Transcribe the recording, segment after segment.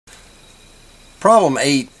Problem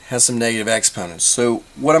 8 has some negative exponents. So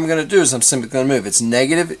what I'm going to do is I'm simply going to move. It's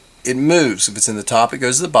negative, it moves. If it's in the top, it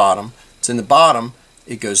goes to the bottom. If it's in the bottom,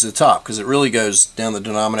 it goes to the top, because it really goes down the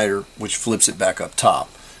denominator, which flips it back up top.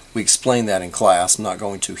 We explained that in class. I'm not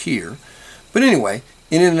going to here. But anyway,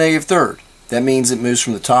 n to the negative third. That means it moves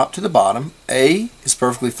from the top to the bottom. A is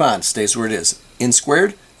perfectly fine. Stays where it is. N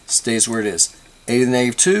squared stays where it is. A to the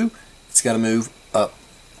negative 2, it's got to move up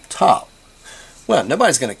top. Well,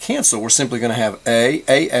 nobody's going to cancel. We're simply going to have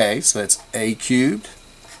A, so that's A cubed.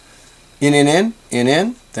 N,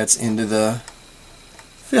 that's into the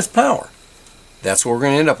 5th power. That's what we're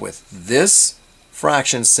going to end up with. This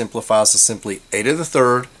fraction simplifies to simply A to the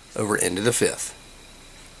 3rd over N to the 5th.